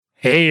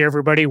Hey,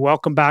 everybody,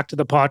 welcome back to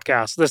the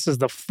podcast. This is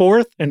the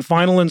fourth and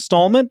final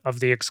installment of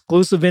the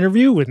exclusive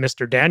interview with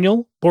Mr.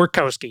 Daniel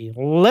Borkowski.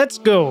 Let's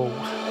go.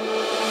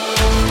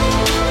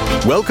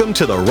 Welcome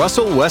to the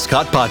Russell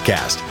Westcott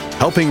Podcast,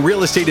 helping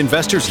real estate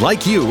investors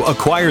like you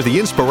acquire the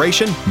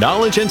inspiration,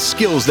 knowledge, and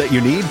skills that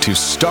you need to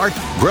start,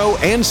 grow,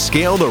 and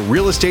scale the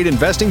real estate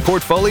investing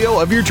portfolio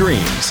of your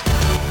dreams.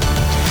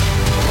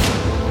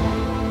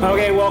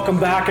 Okay, welcome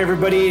back,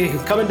 everybody.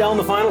 Coming down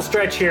the final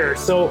stretch here.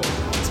 So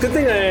it's a good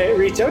thing I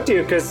reached out to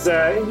you because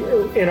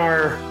in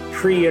our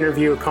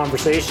pre-interview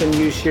conversation,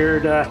 you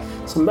shared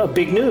some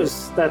big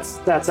news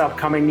that's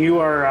upcoming.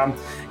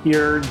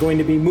 You're going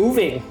to be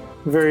moving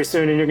very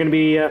soon, and you're going to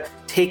be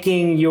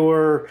taking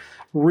your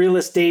real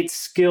estate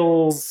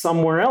skills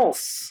somewhere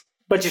else.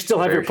 But you still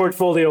have your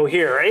portfolio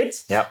here, right?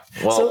 Yeah.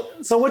 Well,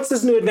 so what's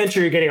this new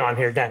adventure you're getting on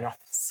here, Daniel?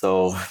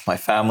 So my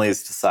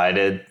family's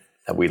decided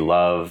that we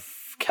love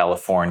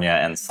California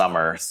and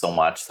summer so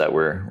much that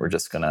we're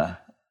just gonna,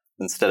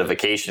 instead of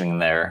vacationing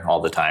there all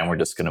the time, we're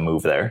just gonna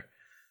move there.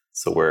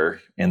 So we're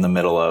in the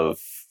middle of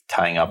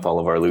tying up all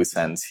of our loose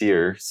ends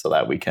here so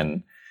that we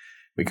can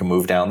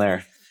move down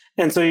there.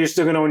 And so you're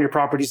still gonna own your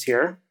properties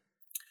here,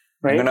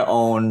 right? I'm gonna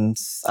own.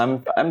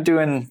 I'm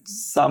doing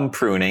some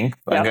pruning,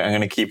 but yep. I'm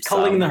gonna keep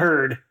culling the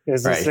herd.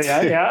 As right. They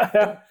say.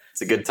 Yeah.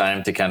 It's a good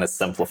time to kind of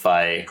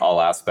simplify all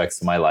aspects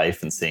of my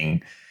life and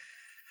seeing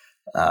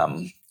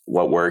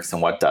what works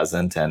and what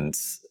doesn't. And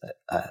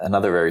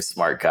another very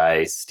smart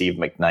guy, Steve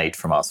McKnight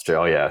from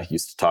Australia,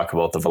 used to talk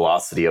about the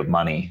velocity of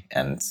money.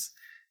 And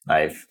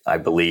I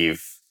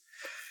believe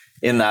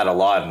in that a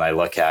lot. And I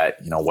look at,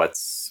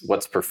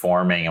 what's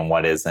performing and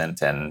what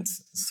isn't. And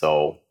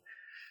so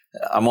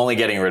I'm only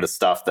getting rid of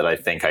stuff that I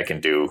think I can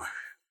do.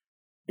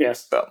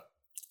 Yes.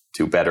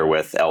 Do better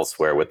with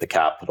elsewhere with the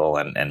capital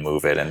and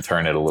move it and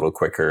turn it a little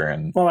quicker.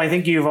 And well, I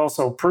think you've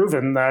also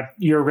proven that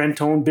your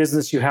rent-owned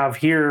business you have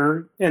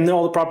here, and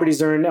all the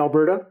properties are in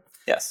Alberta.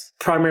 Yes.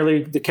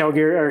 Primarily the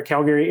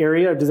Calgary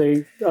area. Do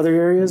they other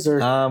areas or?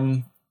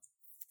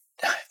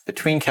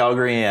 Between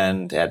Calgary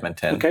and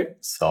Edmonton. Okay.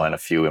 So and a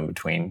few in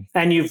between.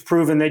 And you've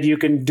proven that you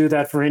can do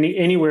that for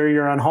anywhere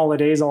you're on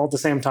holidays all at the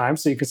same time,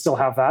 so you can still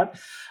have that.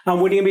 What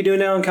are you going to be doing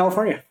now in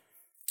California?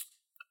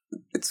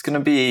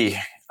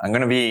 I'm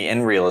going to be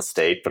in real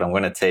estate, but I'm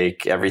going to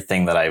take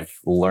everything that I've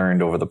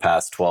learned over the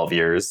past 12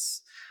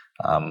 years,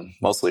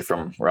 mostly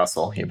from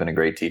Russell. You've been a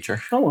great teacher.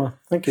 Oh, well,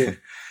 thank you.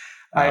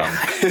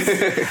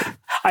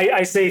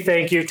 I say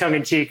thank you tongue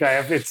in cheek.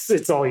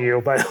 It's all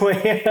you, by the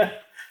way.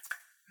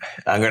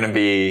 I'm going to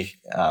be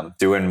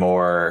doing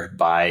more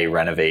buy,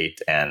 renovate,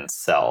 and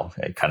sell,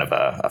 kind of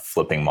a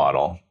flipping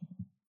model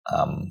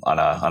on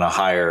a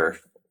higher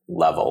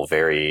level,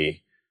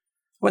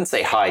 I wouldn't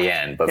say high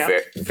end, but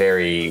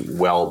very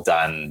well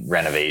done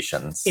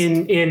renovations.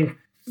 In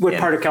what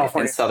part of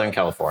California? In Southern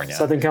California.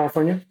 Southern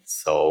California?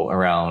 So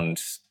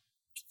around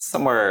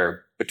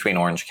somewhere between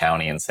Orange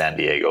County and San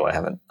Diego. I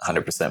haven't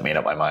 100% made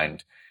up my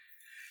mind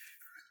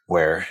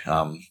where.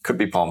 Could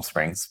be Palm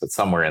Springs, but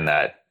somewhere in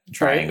that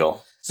triangle.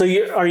 Right. So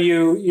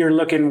you're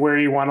looking where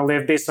you want to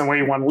live based on where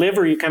you want to live,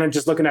 or are you kind of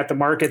just looking at the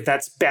market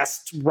that's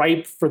best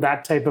ripe for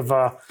that type of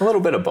a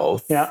little bit of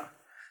both. Yeah.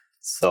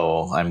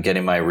 So I'm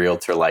getting my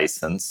realtor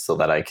license so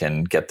that I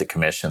can get the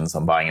commissions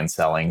on buying and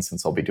selling,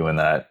 since I'll be doing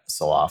that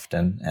so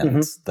often.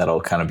 And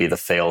that'll kind of be the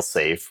fail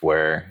safe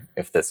where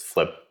if this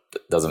flip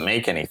doesn't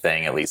make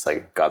anything, at least I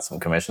got some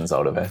commissions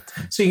out of it.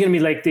 So you're going to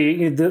be like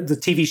the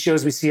TV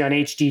shows we see on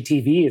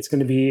HGTV. It's going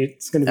to be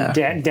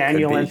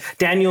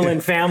Daniel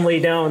and family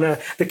down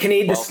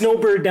the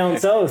snowbird down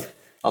south.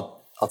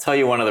 I'll tell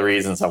you, one of the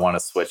reasons I want to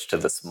switch to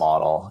this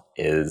model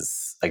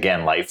is,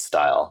 again,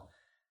 lifestyle.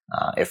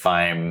 If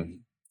I'm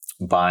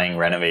buying,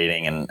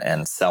 renovating,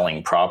 and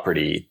selling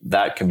property,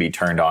 that can be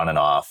turned on and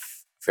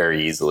off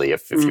very easily.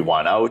 If you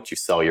want out, you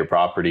sell your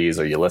properties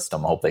or you list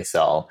them, hope they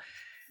sell,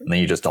 and then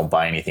you just don't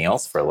buy anything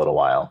else for a little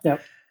while.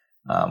 Yep.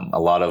 A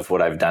lot of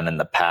what I've done in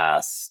the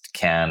past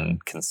can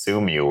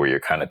consume you where you're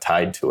kind of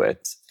tied to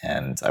it.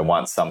 And I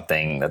want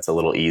something that's a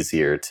little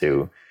easier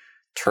to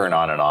turn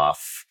on and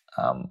off.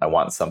 I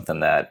want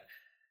something that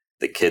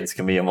the kids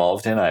can be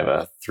involved in. I have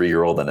a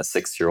 3-year-old and a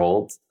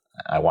 6-year-old.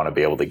 I want to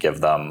be able to give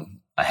them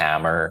a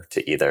hammer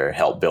to either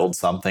help build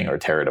something or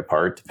tear it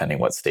apart, depending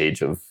what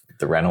stage of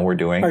the rental we're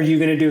doing. Are you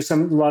going to do a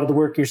lot of the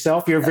work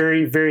yourself? You're a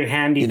very, very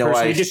handy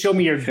person. You just showed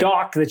me your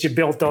dock that you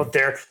built out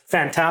there.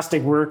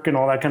 Fantastic work and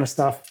all that kind of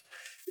stuff.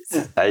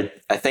 I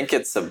think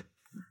it's a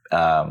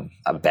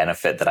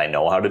benefit that I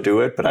know how to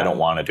do it, but I don't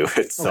want to do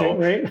it.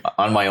 So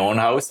on my own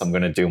house, I'm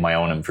going to do my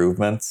own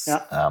improvements.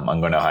 Yeah. I'm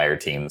going to hire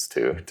teams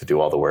to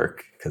do all the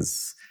work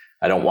because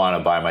I don't want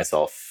to buy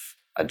myself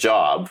a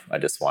job. I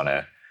just want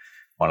to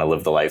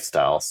live the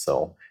lifestyle.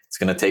 So it's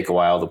going to take a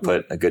while to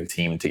put a good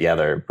team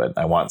together, but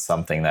I want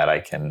something that I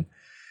can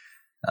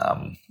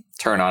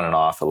turn on and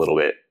off a little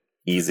bit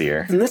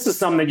easier. And this is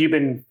something that you've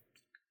been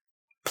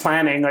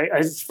planning.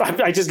 I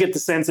just get the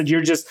sense that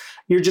you're just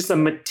a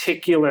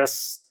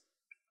meticulous,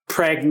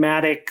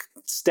 pragmatic,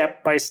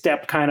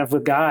 step-by-step kind of a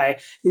guy.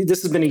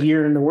 This has been a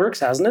year in the works,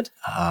 hasn't it?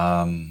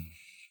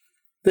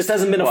 This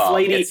hasn't been a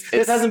flighty.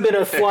 This hasn't been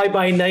a fly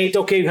by night.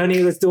 Okay,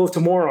 honey, let's do it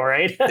tomorrow,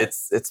 right?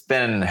 It's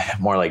been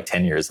more like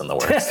 10 years in the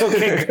works.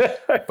 Okay,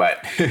 good. But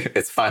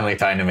it's finally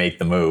time to make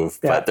the move.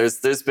 Yeah. But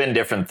there's been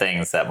different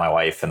things that my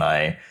wife and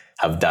I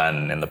have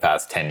done in the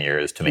past 10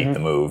 years to make the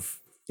move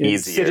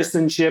easier.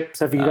 Citizenships,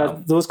 have you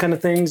got those kind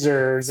of things,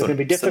 or is it going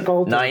to be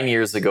difficult? 9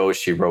 years ago,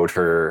 she wrote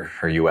her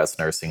U.S.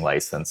 nursing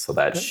license so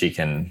that she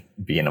can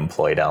be an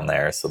employee down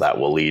there. So that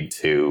will lead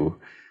to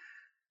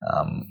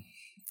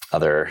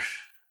other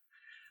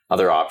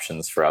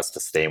options for us to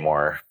stay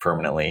more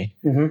permanently.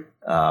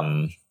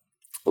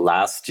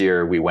 Last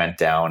year, we went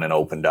down and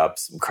opened up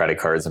some credit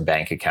cards and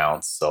bank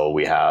accounts. So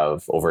we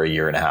have over 1.5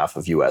 years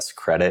of U.S.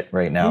 credit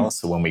right now.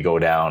 So when we go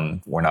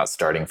down, we're not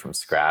starting from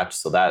scratch.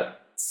 So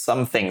that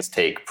some things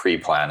take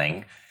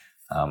pre-planning.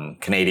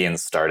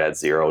 Canadians start at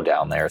zero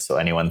down there. So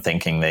anyone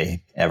thinking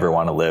they ever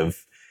want to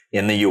live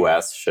in the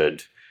U.S.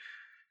 should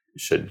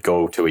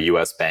go to a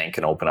U.S. bank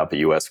and open up a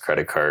U.S.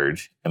 credit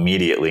card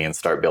immediately and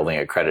start building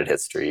a credit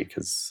history,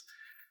 because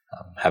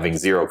having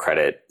zero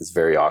credit is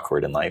very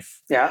awkward in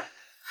life. Yeah.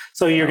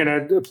 So you're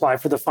going to apply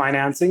for the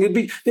financing. It'd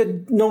be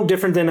no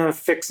different than a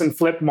fix and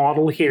flip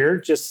model here,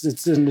 just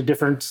it's in a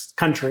different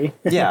country.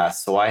 Yeah.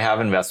 So I have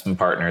investment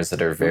partners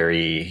that are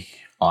very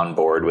on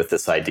board with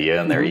this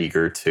idea, and they're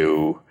eager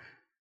to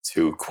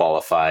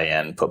qualify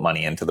and put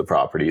money into the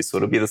property. So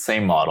it'll be the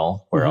same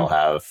model where I'll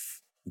have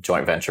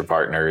joint venture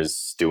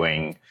partners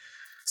doing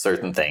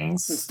certain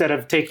things. Instead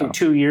of taking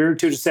 2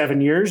 to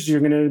 7 years, you're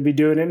going to be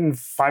doing it in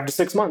 5 to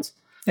 6 months.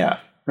 Yeah.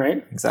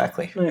 Right?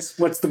 Exactly. Nice.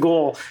 What's the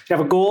goal? Do you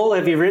have a goal?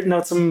 Have you written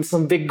out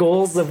some big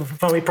goals of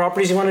how many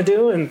properties you want to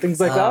do and things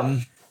like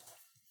that?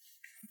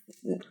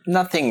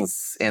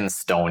 Nothing's in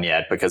stone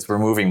yet, because we're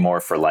moving more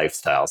for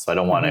lifestyle. So I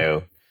don't want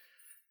to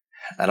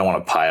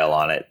pile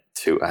on it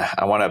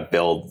I want to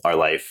build our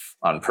life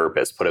on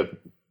purpose,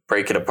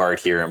 break it apart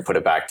here and put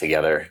it back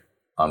together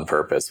on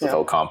purpose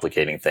without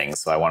complicating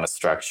things. So I want to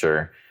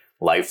structure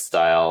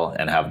lifestyle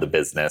and have the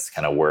business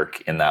kind of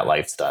work in that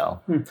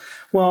lifestyle.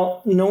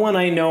 Well, no one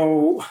I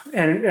know,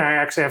 and I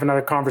actually have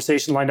another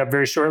conversation lined up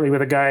very shortly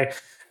with a guy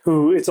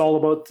who it's all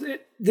about,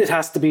 it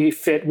has to be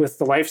fit with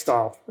the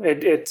lifestyle.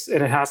 And it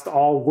has to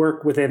all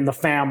work within the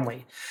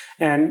family.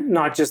 And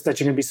not just that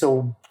you're going to be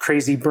so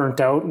crazy burnt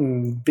out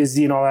and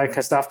busy and all that kind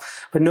of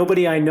stuff, but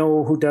nobody I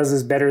know who does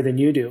this better than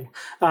you do.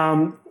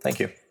 Thank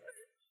you.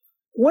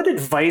 What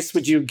advice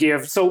would you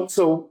give?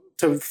 So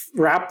to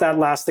wrap that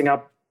last thing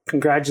up,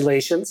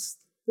 congratulations.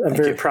 I'm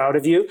very proud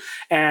of you.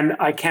 And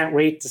I can't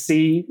wait to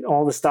see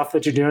all the stuff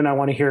that you're doing. I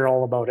want to hear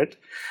all about it.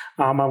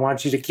 I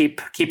want you to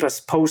keep us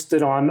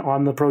posted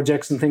on the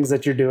projects and things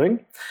that you're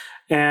doing.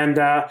 And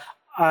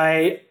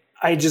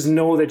I just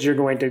know that you're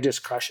going to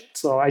just crush it.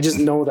 So I just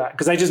know that,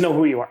 because I just know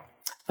who you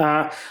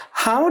are.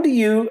 How do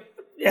you,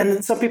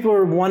 and some people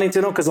are wanting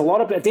to know, because at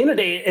the end of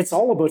the day, it's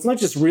not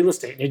just real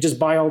estate. You just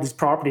buy all these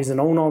properties and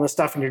own all this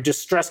stuff, and you're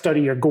just stressed out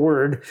of your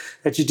gourd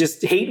that you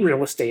just hate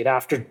real estate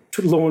after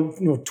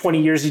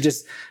 20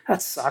 years.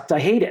 That sucked. I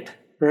hate it.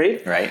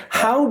 Right? Right.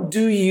 How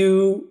do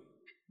you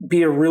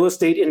be a real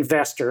estate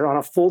investor on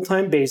a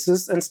full-time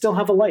basis and still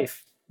have a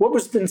life? What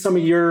has been some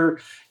of your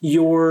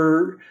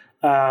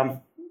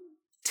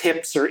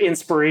tips or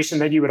inspiration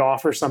that you would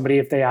offer somebody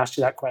if they asked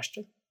you that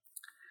question?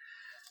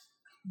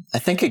 I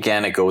think,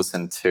 again, it goes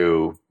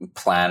into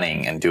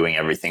planning and doing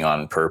everything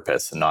on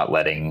purpose and not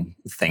letting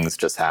things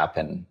just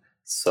happen.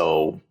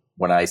 So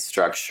when I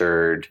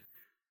structured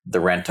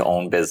the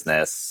rent-to-own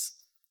business,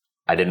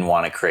 I didn't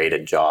want to create a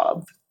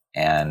job.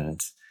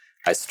 And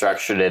I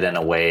structured it in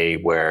a way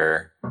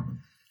where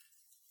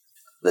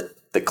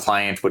the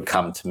client would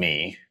come to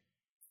me.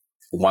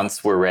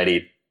 Once we're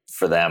ready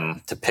for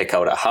them to pick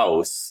out a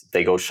house,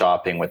 they go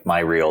shopping with my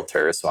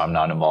realtor, so I'm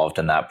not involved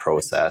in that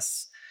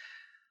process.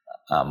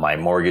 My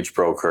mortgage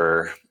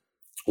broker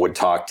would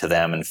talk to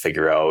them and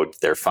figure out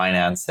their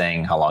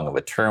financing, how long of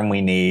a term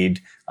we need.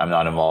 I'm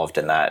not involved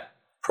in that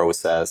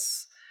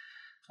process.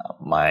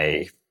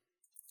 My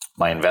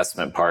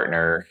investment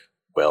partner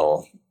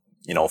will,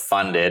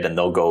 fund it, and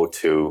they'll go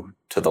to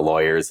the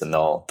lawyers and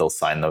they'll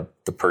sign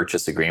the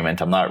purchase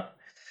agreement. I'm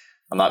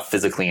not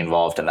physically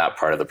involved in that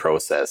part of the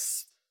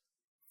process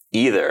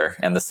either.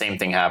 And the same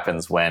thing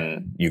happens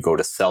when you go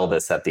to sell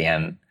this at the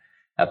end.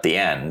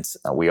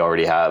 We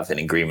already have an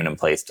agreement in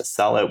place to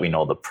sell it. We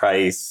know the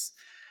price.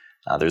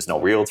 There's no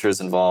realtors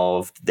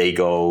involved. They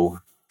go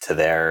to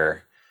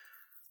their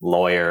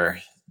lawyer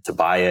to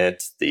buy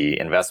it. The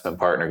investment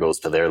partner goes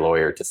to their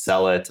lawyer to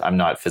sell it. I'm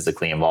not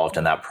physically involved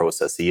in that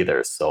process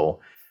either.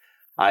 So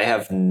I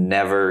have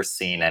never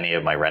seen any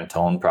of my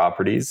rent-to-own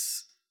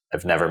properties.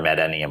 I've never met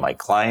any of my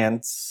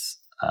clients.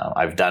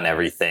 I've done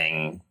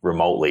everything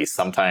remotely.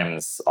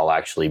 Sometimes I'll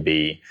actually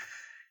be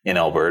in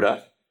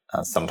Alberta.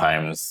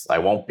 Sometimes I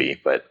won't be,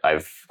 but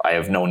I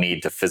have no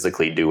need to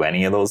physically do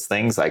any of those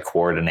things. I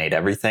coordinate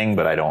everything,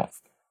 but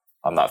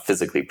I'm not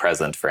physically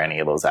present for any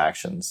of those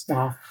actions.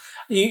 Wow.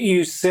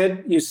 You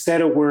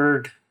said a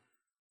word.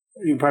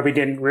 You probably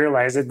didn't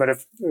realize it, but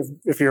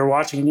if you're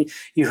watching,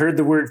 you heard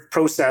the word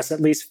process at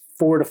least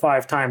 4 to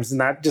 5 times in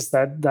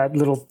that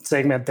little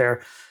segment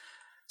there.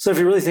 So if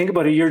you really think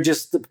about it, you're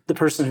just the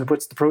person who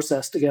puts the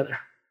process together.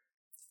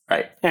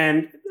 Right.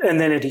 And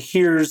then it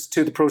adheres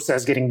to the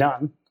process getting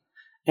done.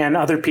 And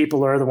other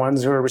people are the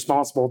ones who are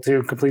responsible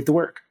to complete the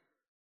work.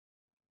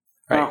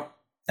 Right. Wow.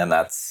 And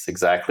that's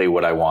exactly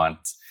what I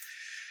want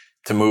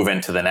to move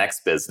into the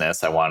next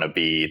business. I want to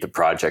be the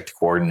project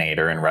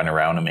coordinator and run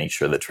around and make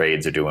sure the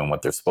trades are doing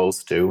what they're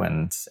supposed to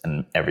and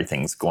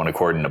everything's going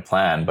according to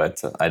plan.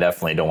 But I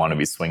definitely don't want to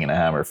be swinging a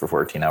hammer for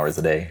 14 hours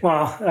a day.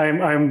 Well,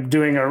 I'm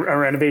doing a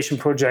renovation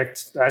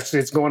project.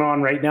 Actually, it's going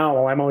on right now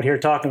while I'm out here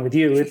talking with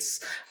you.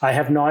 I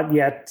have not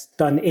yet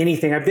done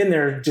anything. I've been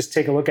there just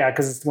take a look at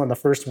because it's one of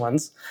the first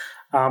ones.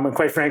 And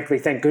quite frankly,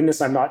 thank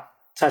goodness I'm not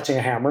touching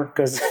a hammer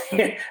because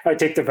I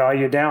take the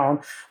value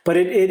down. But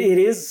it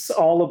is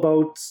all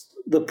about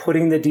the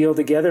putting the deal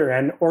together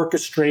and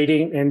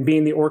orchestrating and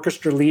being the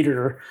orchestra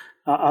leader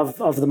of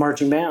the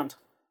marching band.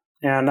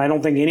 And I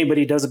don't think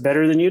anybody does it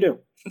better than you do.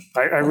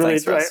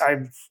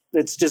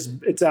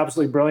 It's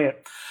absolutely brilliant.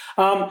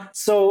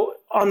 So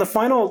on the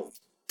final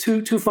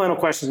two final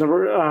questions,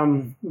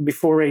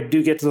 before I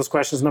do get to those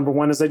questions, number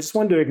one is I just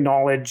wanted to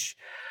acknowledge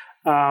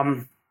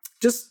I'm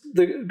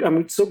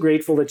so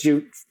grateful that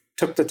you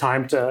took the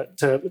time to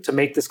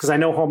make this, because I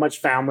know how much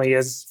family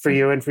is for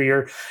you and for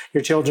your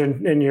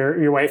children and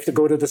your wife to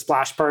go to the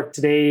splash park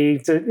today,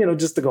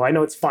 just to go. I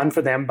know it's fun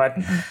for them, but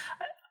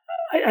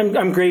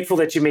I'm grateful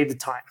that you made the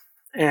time.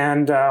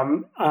 And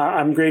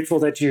I'm grateful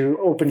that you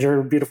opened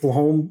your beautiful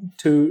home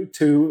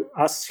to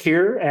us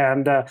here.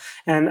 And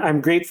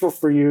I'm grateful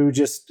for you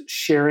just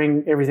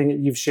sharing everything that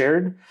you've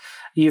shared.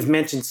 You've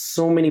mentioned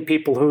so many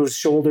people whose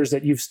shoulders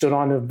that you've stood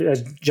on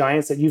as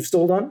giants that you've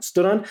stood on.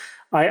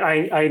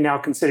 I now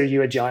consider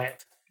you a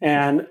giant.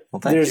 And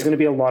there's going to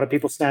be a lot of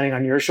people standing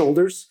on your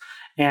shoulders.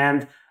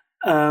 And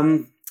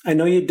I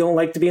know you don't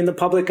like to be in the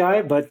public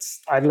eye, but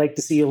I'd like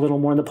to see you a little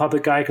more in the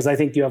public eye because I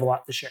think you have a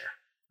lot to share.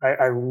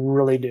 I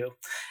really do.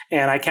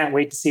 And I can't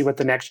wait to see what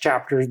the next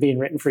chapter is being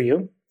written for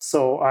you.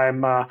 So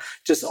I'm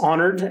just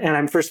honored. And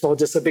I'm, first of all,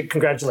 just a big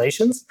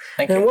congratulations.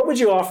 Thank you. And what would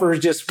you offer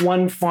just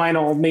one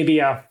final, maybe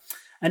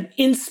an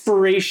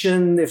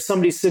inspiration, if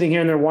somebody's sitting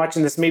here and they're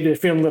watching this, maybe they're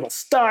feeling a little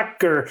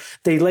stuck or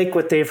they like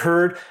what they've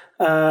heard.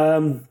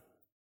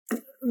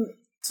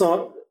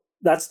 So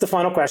that's the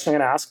final question I'm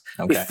going to ask.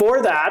 Okay.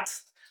 Before that,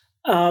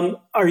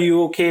 are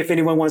you okay if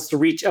anyone wants to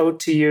reach out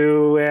to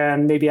you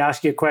and maybe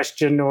ask you a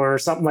question or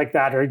something like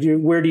that? Or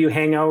where do you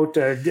hang out?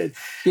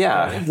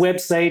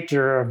 Website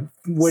or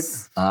what?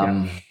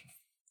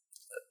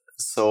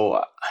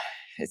 So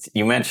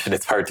you mentioned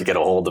it's hard to get a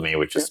hold of me,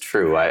 which is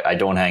true. I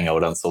don't hang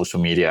out on social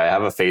media. I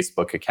have a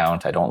Facebook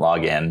account. I don't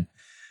log in.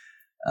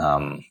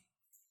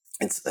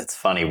 It's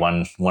funny.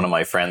 One of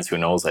my friends who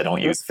knows I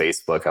don't use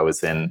Facebook, I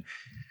was in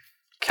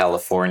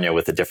California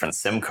with a different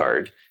SIM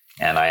card,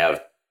 and I have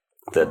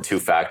the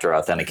 2-factor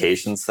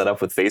authentication set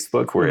up with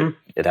Facebook where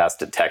it has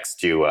to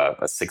text you a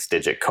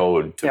 6-digit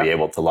code to be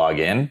able to log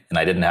in. And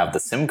I didn't have the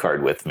SIM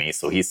card with me.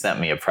 So he sent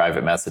me a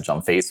private message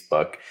on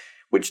Facebook,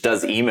 which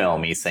does email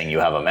me saying you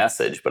have a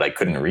message, but I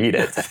couldn't read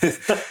it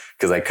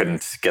because I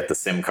couldn't get the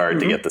SIM card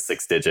to get the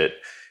 6-digit.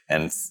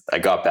 And I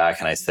got back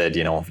and I said,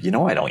 I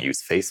don't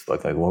use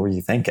Facebook. Like, what were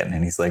you thinking?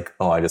 And he's like,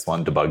 oh, I just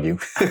wanted to bug you.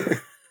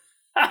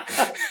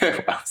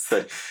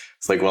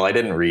 It's like, well, I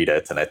didn't read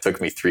it. And it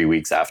took me 3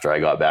 weeks after I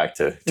got back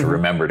to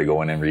remember to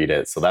go in and read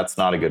it. So that's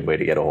not a good way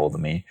to get a hold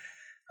of me.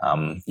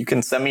 You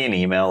can send me an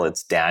email.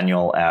 It's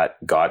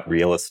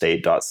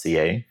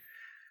daniel@gotrealestate.ca.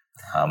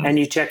 And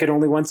you check it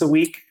only once a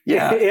week?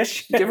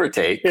 Ish? Give or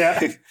take.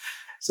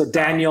 So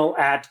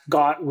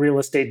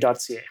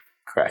daniel@gotrealestate.ca.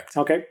 Correct.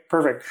 Okay,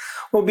 perfect.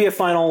 What would be a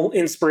final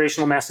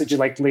inspirational message you'd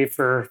like to leave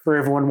for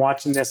everyone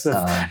watching this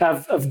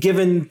of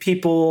giving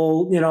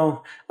people,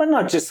 well,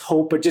 not just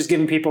hope, but just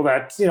giving people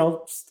that,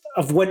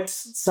 of what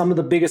some of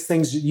the biggest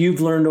things you've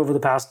learned over the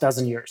past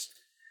dozen years?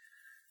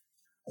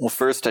 Well,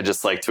 first, I'd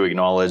just like to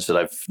acknowledge that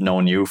I've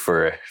known you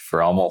for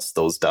almost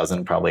those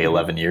dozen, probably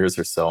 11 years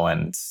or so.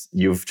 And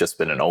you've just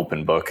been an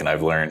open book, and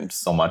I've learned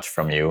so much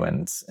from you.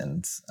 And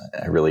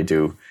I really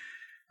do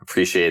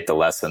appreciate the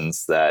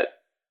lessons that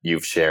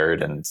you've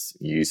shared. And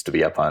you used to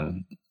be up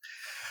on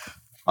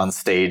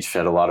stage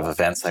at a lot of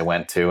events I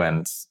went to.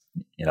 And,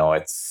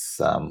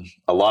 it's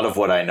a lot of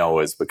what I know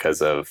is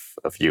because of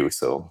you.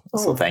 So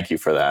thank you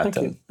for that.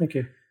 Thank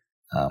you.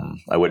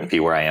 I wouldn't be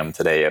where I am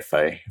today if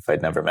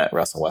I'd never met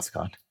Russell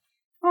Westcott.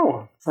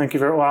 Oh, thank you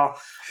very well.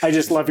 I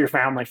just love your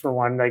family for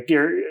one. Like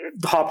you're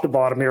top to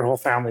bottom, your whole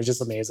family is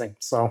just amazing.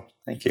 So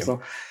thank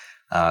you.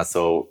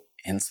 So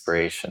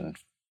inspiration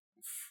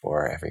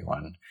for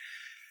everyone.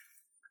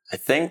 I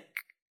think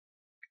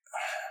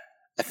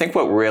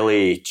what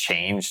really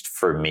changed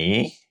for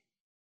me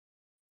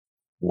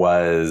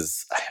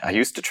was I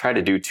used to try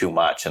to do too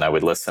much, and I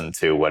would listen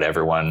to what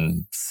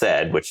everyone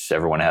said, which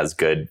everyone has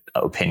good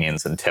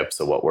opinions and tips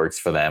of what works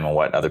for them and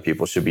what other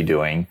people should be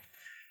doing.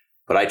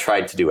 But I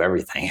tried to do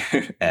everything.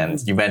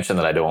 And you mentioned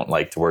that I don't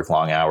like to work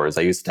long hours.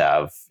 I used to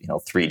have,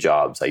 3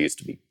 jobs. I used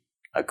to be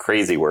a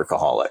crazy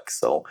workaholic.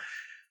 So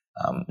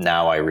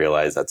now I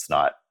realize that's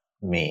not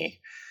me.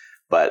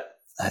 But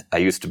I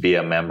used to be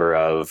a member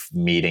of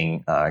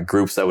meeting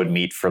groups that would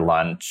meet for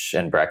lunch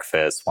and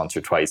breakfast once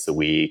or twice a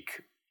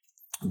week,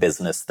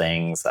 business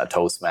things,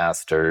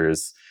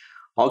 Toastmasters,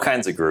 all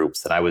kinds of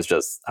groups. And I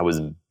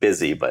was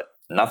busy, but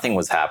nothing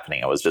was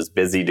happening. I was just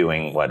busy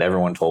doing what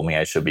everyone told me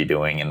I should be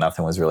doing, and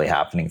nothing was really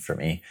happening for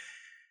me.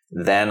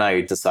 Then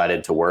I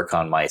decided to work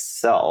on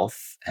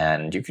myself,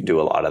 and you can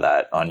do a lot of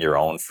that on your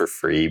own for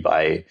free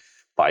by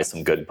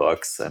some good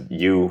books. And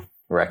you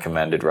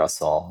recommended,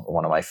 Russell,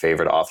 one of my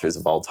favorite authors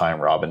of all time,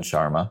 Robin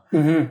Sharma,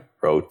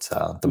 wrote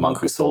The Monk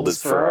Who Sold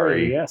His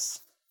Ferrari, yes,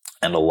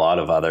 and a lot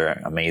of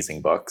other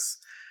amazing books.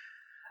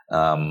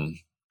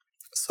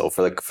 So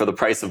for the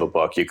price of a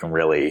book, you can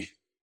really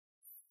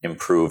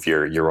improve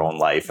your own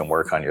life and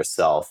work on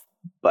yourself.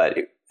 But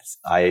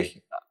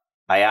I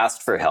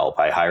asked for help.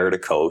 I hired a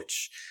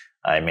coach.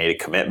 I made a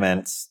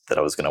commitment that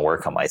I was going to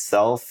work on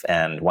myself.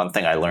 And one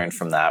thing I learned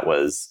from that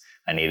was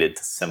I needed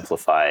to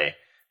simplify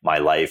my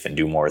life and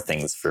do more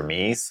things for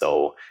me.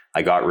 So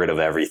I got rid of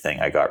everything.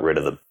 I got rid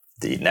of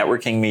the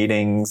networking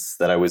meetings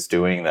that I was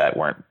doing that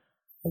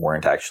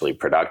weren't actually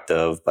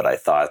productive, but I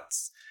thought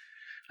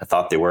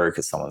they were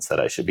because someone said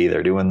I should be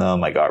there doing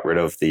them. I got rid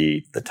of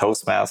the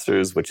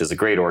Toastmasters, which is a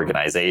great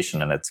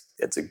organization and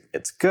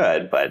it's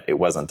good, but it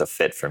wasn't a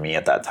fit for me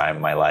at that time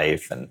in my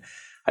life. And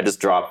I just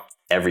dropped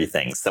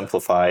everything,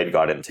 simplified,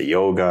 got into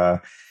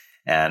yoga.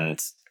 And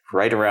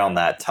right around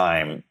that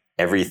time,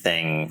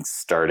 everything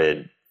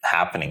started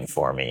happening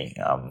for me.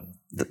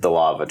 The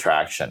law of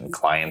attraction,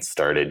 clients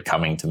started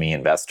coming to me,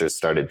 investors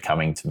started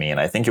coming to me. And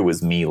I think it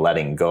was me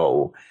letting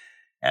go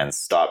and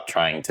stop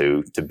trying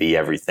to be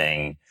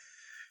everything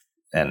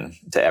and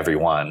to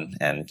everyone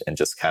and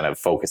just kind of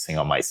focusing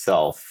on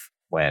myself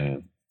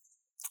when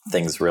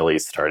things really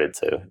started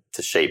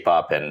to shape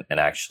up and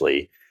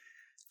actually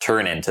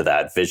turn into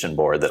that vision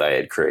board that I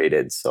had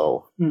created.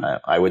 So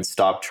I would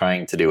stop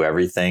trying to do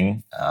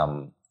everything,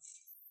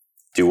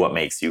 do what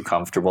makes you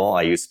comfortable.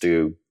 I used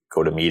to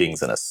go to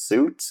meetings in a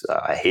suit.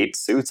 I hate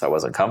suits. I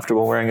wasn't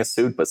comfortable wearing a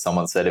suit, but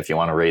someone said, if you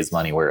want to raise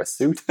money, wear a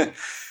suit.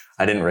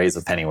 I didn't raise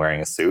a penny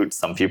wearing a suit.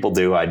 Some people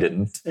do. I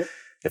didn't. Yep.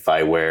 If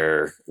I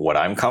wear what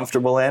I'm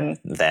comfortable in,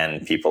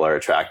 then people are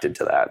attracted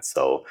to that.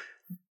 So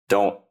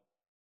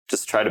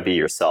just try to be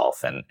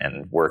yourself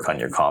and work on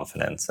your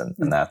confidence. And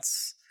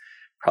that's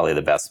probably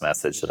the best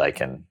message that I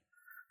can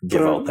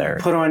give out there.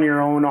 Put on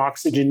your own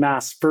oxygen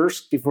mask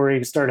first before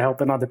you start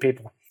helping other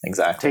people.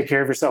 Exactly. Take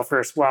care of yourself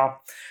first. Wow.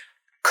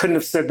 Couldn't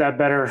have said that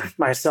better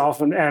myself.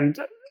 And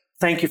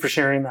thank you for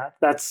sharing that.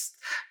 That's,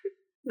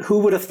 who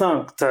would have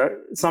thunk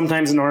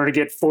sometimes in order to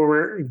get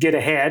forward, get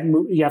ahead,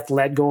 you have to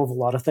let go of a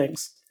lot of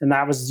things. And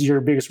that was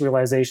your biggest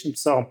realization.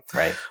 So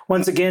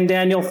Once again,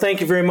 Daniel, thank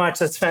you very much.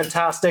 That's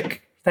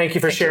fantastic. Thank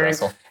you for sharing.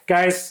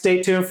 Guys,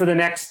 stay tuned for the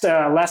next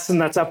lesson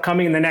that's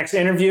upcoming in the next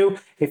interview.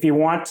 If you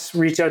want,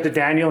 reach out to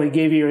Daniel. He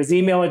gave you his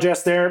email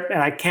address there.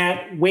 And I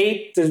can't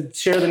wait to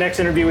share the next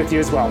interview with you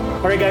as well.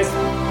 All right, guys.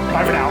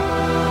 Bye for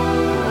now.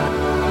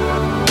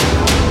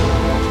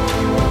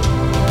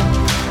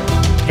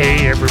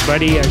 Hey,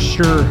 everybody. I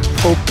sure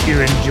hope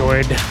you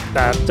enjoyed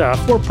that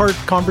 4-part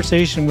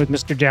conversation with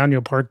Mr.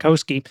 Daniel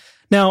Borkowski.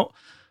 Now,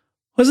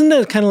 wasn't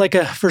that kind of like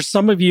for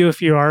some of you,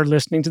 if you are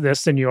listening to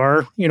this and you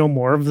are,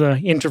 more of the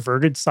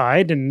introverted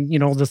side and,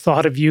 the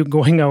thought of you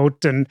going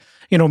out and,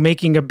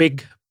 making a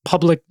big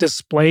public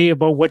display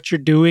about what you're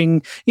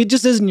doing, it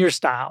just isn't your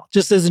style,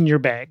 just isn't your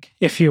bag,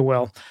 if you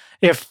will.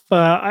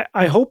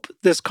 I hope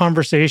this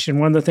conversation,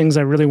 one of the things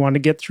I really want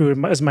to get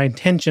through as my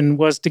intention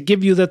was to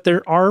give you that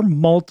there are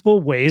multiple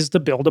ways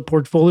to build a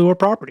portfolio of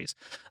properties.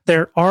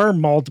 There are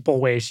multiple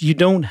ways. You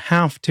don't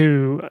have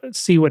to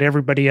see what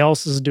everybody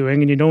else is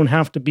doing, and you don't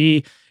have to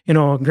be, a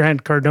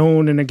Grant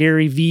Cardone and a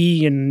Gary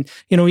Vee, and,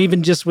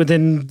 even just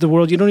within the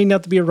world, you don't even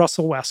have to be a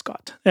Russell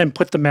Westcott and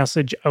put the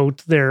message out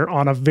there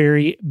on a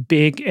very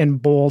big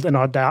and bold and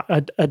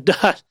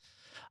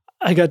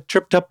I got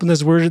tripped up in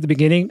this word at the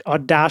beginning,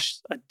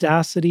 audacious,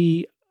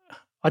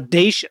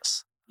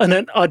 and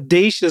an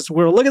audacious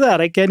world. Look at that.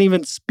 I can't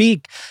even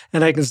speak,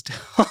 and I can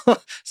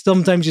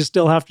sometimes you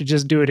still have to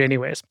just do it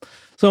anyways.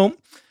 So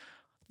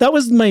that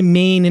was my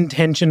main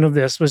intention of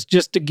this, was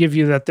just to give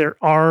you that there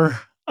are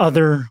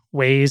other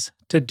ways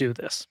to do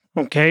this.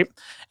 Okay.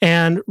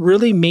 And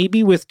really,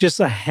 maybe with just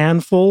a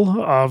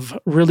handful of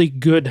really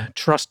good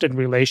trusted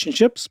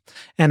relationships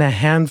and a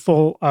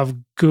handful of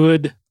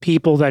good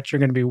people that you're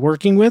going to be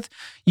working with,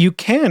 you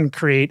can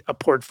create a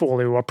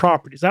portfolio of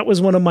properties. That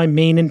was one of my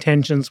main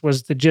intentions,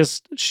 was to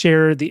just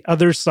share the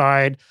other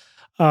side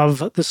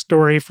of the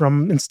story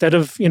from, instead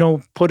of,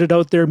 put it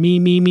out there,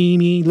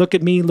 me, look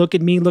at me.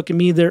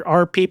 There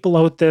are people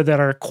out there that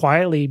are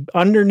quietly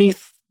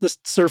underneath the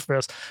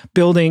surface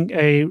building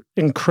a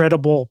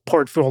incredible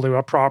portfolio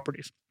of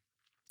properties.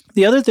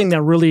 The other thing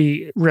that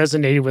really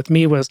resonated with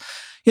me was,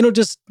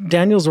 just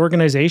Daniel's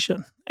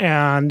organization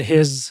and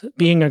his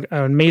being an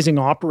amazing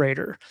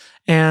operator,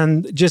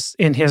 and just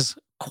in his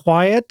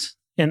quiet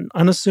and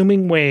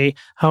unassuming way,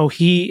 how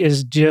he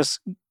is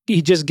just,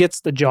 he just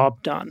gets the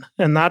job done.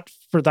 And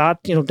for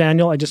that,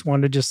 Daniel, I just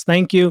wanted to just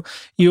thank you.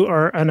 You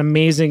are an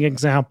amazing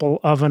example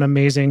of an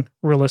amazing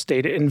real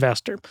estate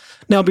investor.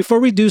 Now, before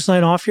we do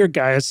sign off here,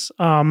 guys,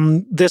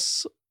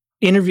 this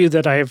interview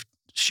that I've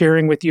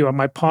sharing with you on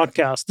my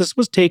podcast, this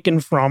was taken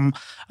from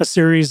a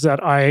series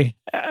that I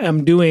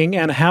am doing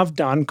and have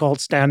done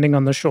called Standing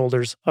on the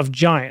Shoulders of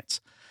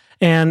Giants.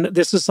 And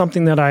this is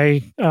something that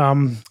I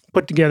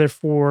put together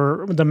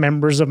for the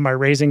members of my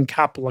Raising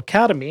Capital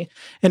Academy.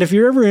 And if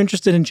you're ever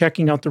interested in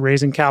checking out the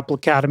Raising Capital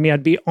Academy,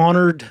 I'd be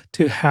honored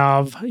to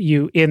have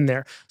you in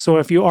there. So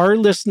if you are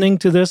listening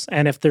to this,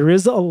 and if there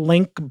is a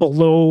link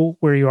below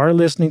where you are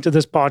listening to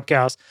this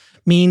podcast,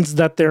 means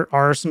that there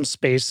are some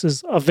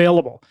spaces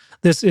available.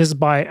 This is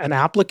by an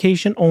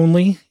application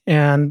only,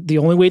 and the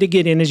only way to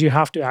get in is you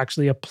have to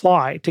actually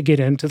apply to get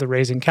into the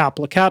Raising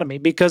Capital Academy,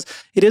 because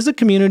it is a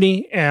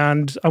community,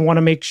 and I want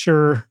to make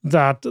sure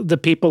that the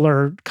people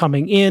are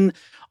coming in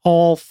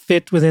all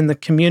fit within the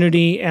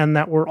community and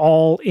that we're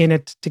all in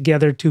it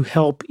together to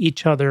help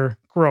each other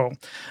grow.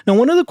 Now,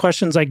 one of the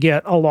questions I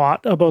get a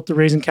lot about the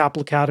Raising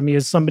Capital Academy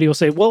is somebody will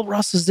say, well,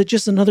 Russ, is it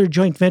just another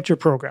joint venture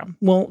program?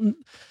 Well,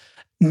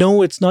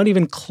 no, it's not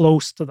even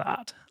close to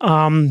that.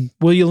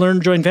 Will you learn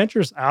joint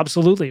ventures?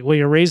 Absolutely. Will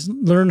you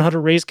learn how to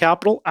raise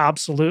capital?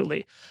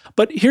 Absolutely.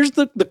 But here's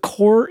the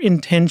core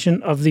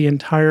intention of the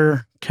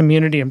entire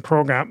community and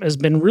program has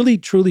been really,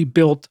 truly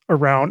built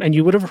around, and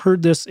you would have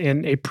heard this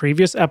in a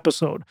previous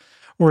episode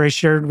where I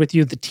shared with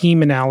you the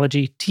team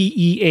analogy,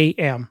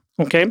 TEAM.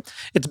 Okay.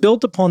 It's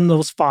built upon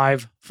those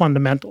 5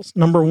 fundamentals.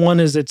 Number 1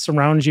 is it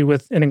surrounds you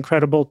with an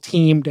incredible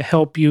team to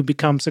help you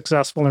become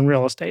successful in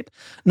real estate.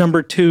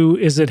 Number 2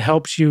 is it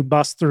helps you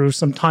bust through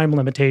some time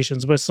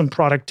limitations with some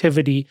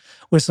productivity,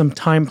 with some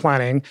time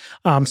planning,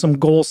 some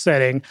goal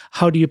setting.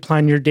 How do you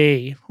plan your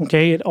day?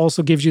 Okay. It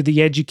also gives you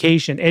the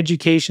education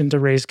to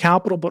raise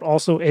capital, but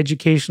also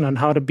education on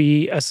how to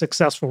be a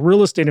successful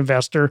real estate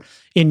investor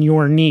in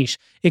your niche.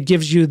 It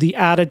gives you the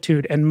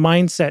attitude and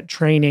mindset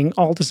training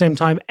all at the same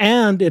time,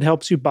 and it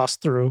helps you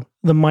bust through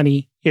the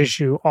money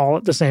issue all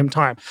at the same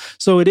time.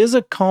 So it is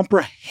a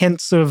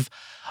comprehensive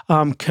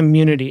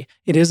community.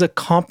 It is a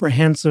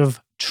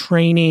comprehensive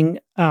training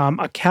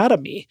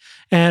academy.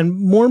 And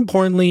more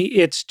importantly,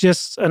 it's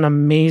just an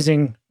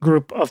amazing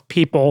group of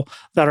people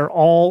that are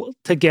all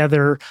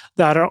together,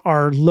 that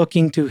are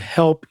looking to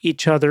help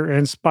each other and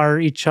inspire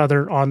each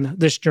other on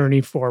this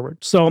journey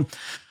forward. So,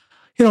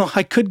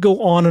 I could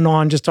go on and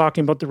on just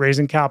talking about the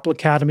Raising Capital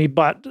Academy,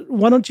 but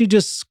why don't you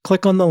just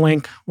click on the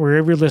link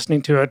wherever you're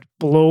listening to it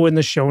below in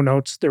the show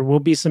notes. There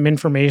will be some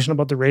information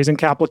about the Raising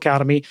Capital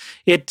Academy.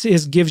 It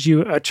gives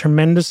you a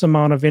tremendous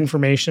amount of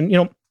information.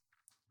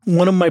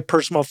 One of my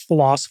personal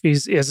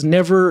philosophies is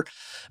never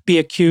be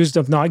accused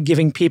of not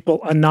giving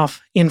people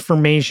enough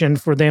information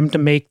for them to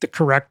make the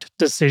correct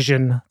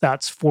decision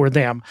that's for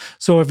them.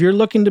 So if you're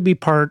looking to be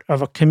part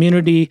of a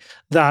community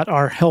that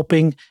are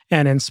helping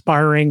and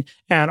inspiring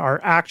and are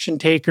action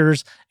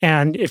takers,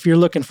 and if you're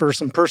looking for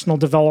some personal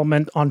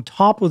development on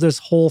top of this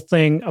whole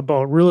thing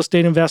about real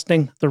estate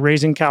investing, the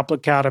Raising Capital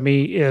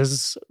Academy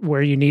is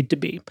where you need to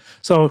be.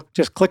 So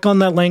just click on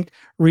that link,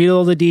 read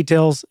all the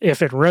details.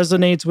 If it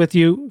resonates with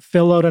you,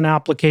 fill out an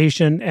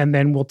application, and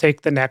then we'll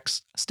take the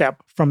next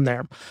step from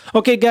there.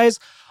 Okay, guys,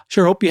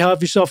 sure hope you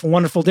have yourself a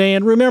wonderful day.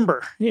 And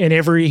remember, in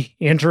every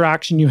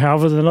interaction you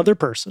have with another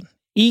person,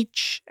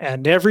 each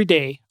and every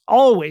day,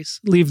 always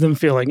leave them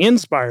feeling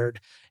inspired,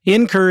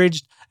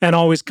 encouraged, and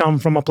always come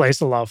from a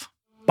place of love.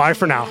 Bye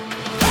for now.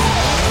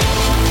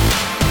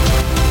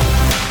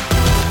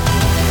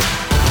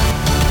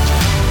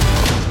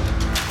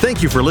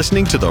 Thank you for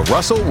listening to the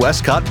Russell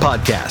Westcott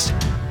Podcast.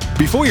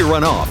 Before you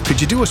run off, could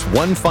you do us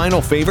one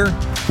final favor?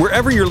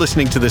 Wherever you're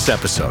listening to this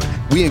episode,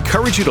 we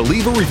encourage you to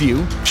leave a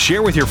review,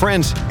 share with your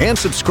friends, and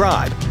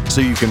subscribe so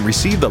you can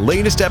receive the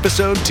latest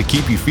episode to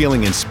keep you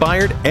feeling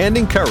inspired and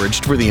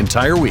encouraged for the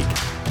entire week.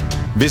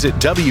 Visit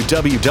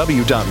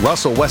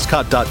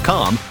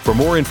www.russellwestcott.com for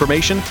more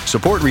information,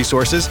 support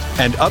resources,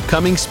 and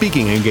upcoming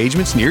speaking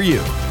engagements near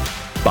you.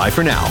 Bye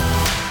for now.